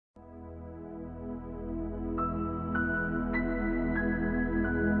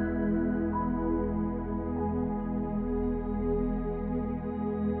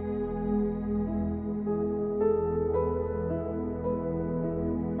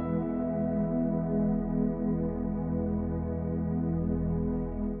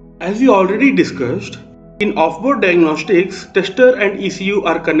As we already discussed, in offboard diagnostics, tester and ECU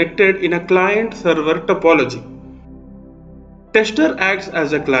are connected in a client-server topology. Tester acts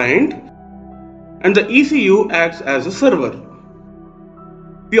as a client and the ECU acts as a server.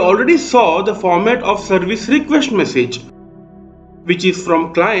 We already saw the format of service request message, which is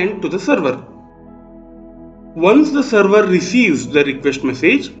from client to the server. Once the server receives the request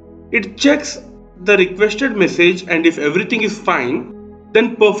message, it checks the requested message and if everything is fine,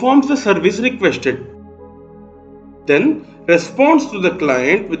 then performs the service requested. Then responds to the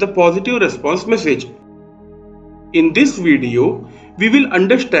client with a positive response message. In this video, we will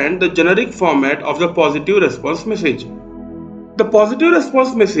understand the generic format of the positive response message. The positive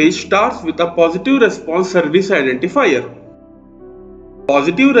response message starts with a positive response service identifier.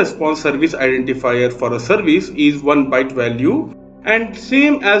 Positive response service identifier for a service is 1 byte value and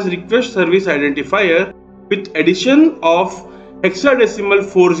same as request service identifier with addition of hexadecimal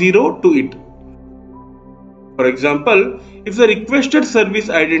 40 to it. For example, if the requested service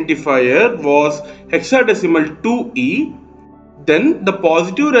identifier was hexadecimal 2E, then the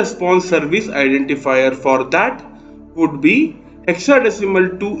positive response service identifier for that would be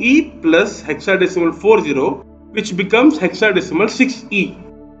hexadecimal 2E plus hexadecimal 40, which becomes hexadecimal 6E.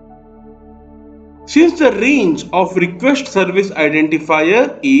 Since the range of request service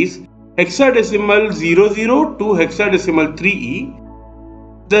identifier is hexadecimal 00 to hexadecimal 3E,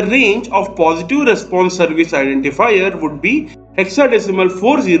 the range of positive response service identifier would be hexadecimal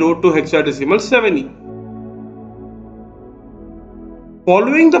 40 to hexadecimal 7E.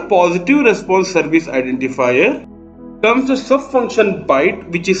 Following the positive response service identifier comes the subfunction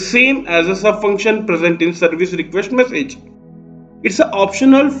byte, which is same as a subfunction present in service request message. It's an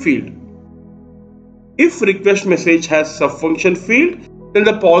optional field. If request message has subfunction field, then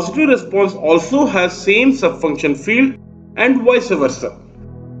the positive response also has same subfunction field and vice versa.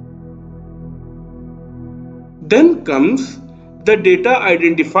 Then comes the data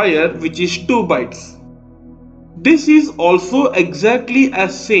identifier, which is 2 bytes. This is also exactly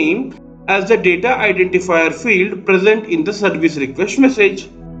as same as the data identifier field present in the service request message.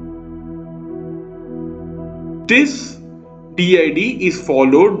 This DID is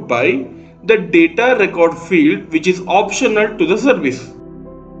followed by the data record field, which is optional to the service.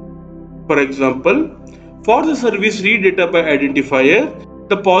 For example, for the service read data by identifier,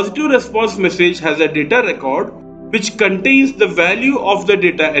 the positive response message has a data record which contains the value of the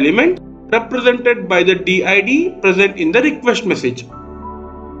data element represented by the DID present in the request message.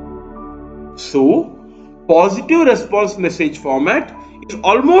 So, positive response message format is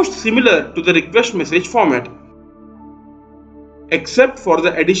almost similar to the request message format, except for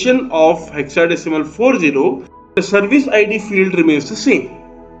the addition of hexadecimal 40, the service ID field remains the same.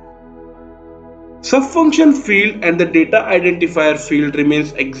 Subfunction field and the data identifier field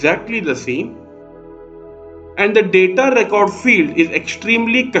remains exactly the same, and the data record field is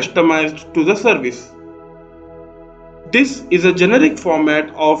extremely customized to the service. This is a generic format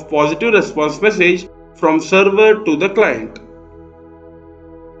of positive response message from server to the client.